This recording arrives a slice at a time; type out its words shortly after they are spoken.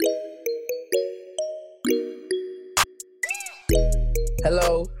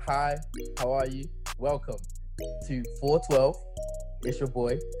Hello, hi, how are you? Welcome to 412. It's your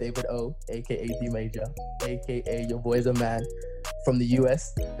boy, David O, aka D Major, aka your boy's a man from the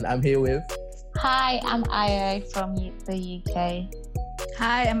US, and I'm here with. Hi, I'm Io from the UK.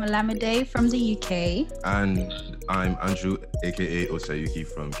 Hi, I'm Olamide from the UK. And I'm Andrew, aka Osayuki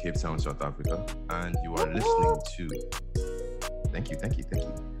from Cape Town, South Africa. And you are listening to... Thank you.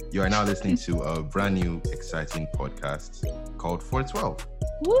 You are now listening to a brand new, exciting podcast called 412.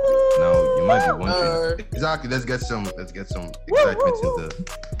 Woo! Now, you might be wondering... Exactly, let's get some excitement in the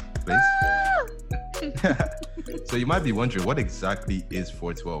place. So you might be wondering, what exactly is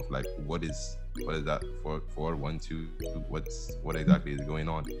 412? Like, what is that? 412? What exactly is going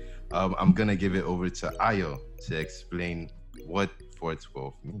on? I'm gonna give it over to Ayo to explain what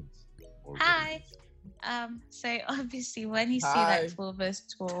 412 means. Hi. So obviously when you see like 4 verse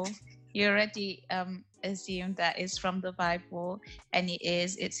 12, you already assume that it's from the Bible, and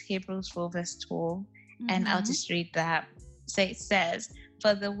it's Hebrews 4 verse 12. Mm-hmm. And I'll just read that. So it says,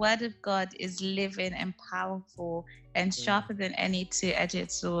 "For the word of God is living and powerful and sharper than any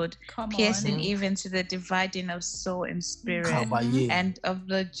two-edged sword, piercing even to the dividing of soul and spirit and of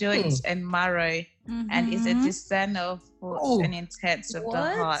the joints and marrow, and is a discerner of thoughts and intents of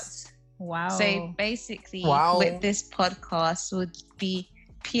the heart." Wow. So basically, with this podcast would be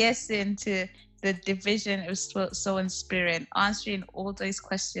piercing to the division of soul and spirit, answering all those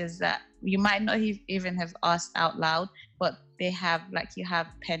questions that you might not even have asked out loud, but you have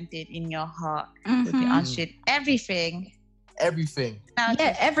penned it in your heart. We'll be answering everything. Everything.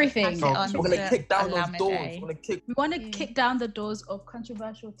 Everything. So we're going to kick down those doors. We want to kick down the doors of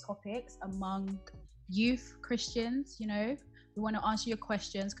controversial topics among youth Christians, you know. We want to answer your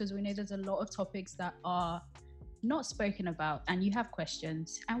questions because we know there's a lot of topics that are not spoken about, and you have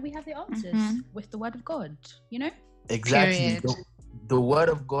questions, and we have the answers with the word of God, you know? Exactly. The word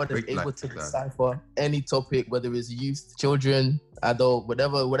of God is able to decipher any topic, whether it's youth, children, adult,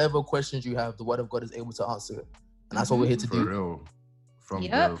 whatever questions you have, the word of God is able to answer it. And that's what we're here to do. For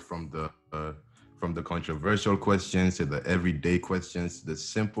real. From the controversial questions to the everyday questions, the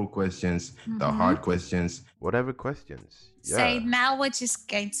simple questions, the hard questions, whatever questions. Yeah. So now we're just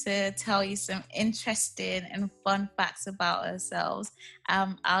going to tell you some interesting and fun facts about ourselves.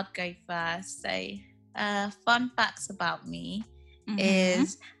 I'll go first. So fun facts about me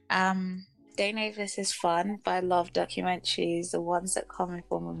is don't know if this is fun, but I love documentaries, the ones that come in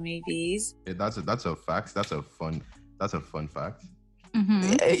form of movies. Yeah, that's a fact. That's a fun fact.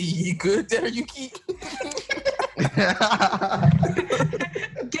 Hey, you good there, Yuki?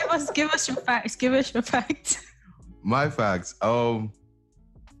 Give us your facts. Give us your facts. My facts. I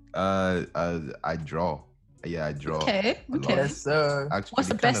draw. Yeah, I draw. Okay. Yes, sir. Actually, what's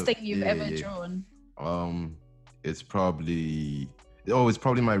the best thing you've ever drawn? It's probably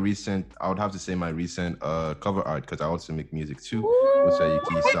my recent. I would have to say my recent cover art, because I also make music too.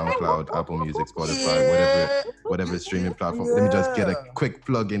 Osayuki, SoundCloud, Apple Music, Spotify, whatever streaming platform. Let me just get a quick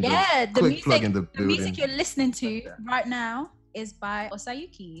plug in the The music you're listening to right now is by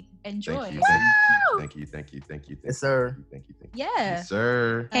Osayuki. Enjoy. Thank you. Yes, sir. Thank you. Yeah. Yes,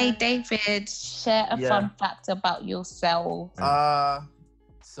 sir. Hey, David, share a fun fact about yourself.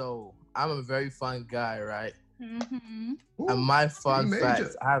 So I'm a very fun guy, right? Ooh, and my fun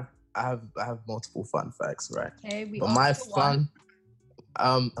facts, I have multiple fun facts, right? Okay, but my fun,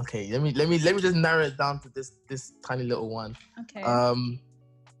 okay, let me just narrow it down to this tiny little one. Okay.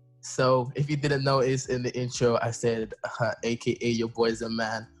 So if you didn't notice in the intro, I said, AKA your boy's a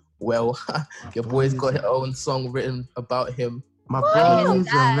man. Well, your boy's got his own song written about him. My boy's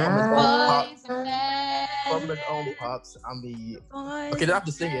a man. From his own pops. Okay, don't have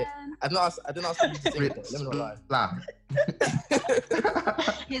to sing it. I didn't ask you to sing it. Let me not lie.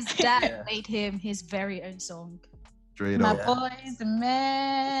 His dad made him his very own song. Straight My up. boy's a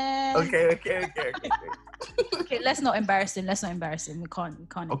man. Okay. Okay, let's not embarrass him. We can't embarrass him.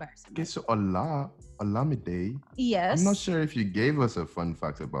 Okay, so Olamide. Yes. I'm not sure if you gave us a fun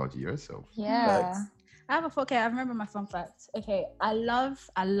fact about yourself. Yeah. I remember my fun fact. Okay, I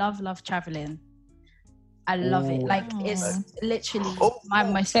love traveling. I love it. Like, it's literally my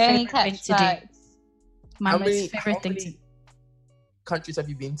most favorite thing to do. How many countries have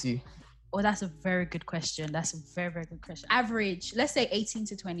you been to? Oh, that's a very good question. Average, let's say 18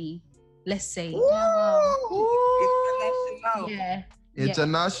 to 20. Let's say. International. Yeah.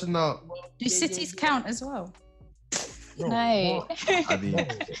 International. Do cities count as well? No. I mean,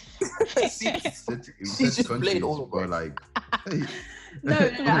 She just played all of it. it. Like, No.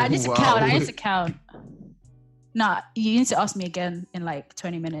 I need to count. Nah, you need to ask me again in like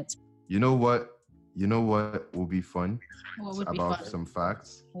 20 minutes. You know what? You know what will be fun? What would be About fun? some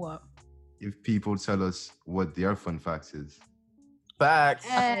facts. What? If people tell us what their fun facts is. Facts.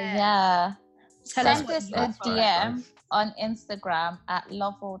 Yeah. Tell us Send what us your a fun DM Facts. on Instagram at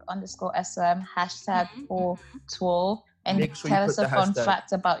loveworld_SM hashtag Mhm, 412 and Make sure you tell put us a the fun hashtag.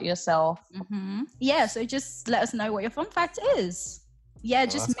 fact about yourself. Yeah, so just let us know what your fun fact is. Yeah,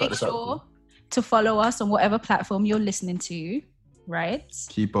 let's just cut make this out, sure to follow us on whatever platform you're listening to, right?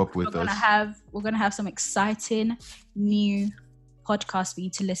 Keep up with us. We're gonna have some exciting new podcasts for you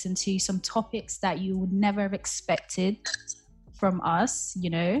to listen to, some topics that you would never have expected from us, you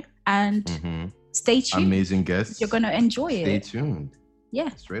know, and Mhm. stay tuned. Amazing guests. You're gonna enjoy Stay it. tuned. Yeah.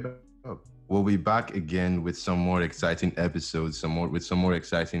 Straight up. We'll be back again with some more exciting episodes, with some more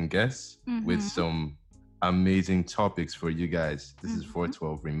exciting guests, with Mhm. some amazing topics for you guys. This is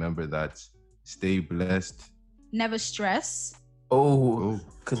 412. Remember that. Stay blessed. Never stress. Oh,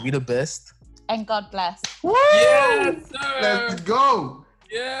 because we the best. And God bless. Yes, sir. Let's go.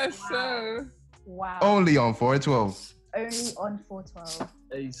 Yes, sir. Wow. Only on 412. Only on 412.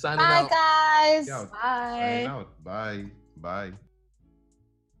 Hey, signing Bye, out. guys. Yeah. Bye. Signing out. Bye. Bye.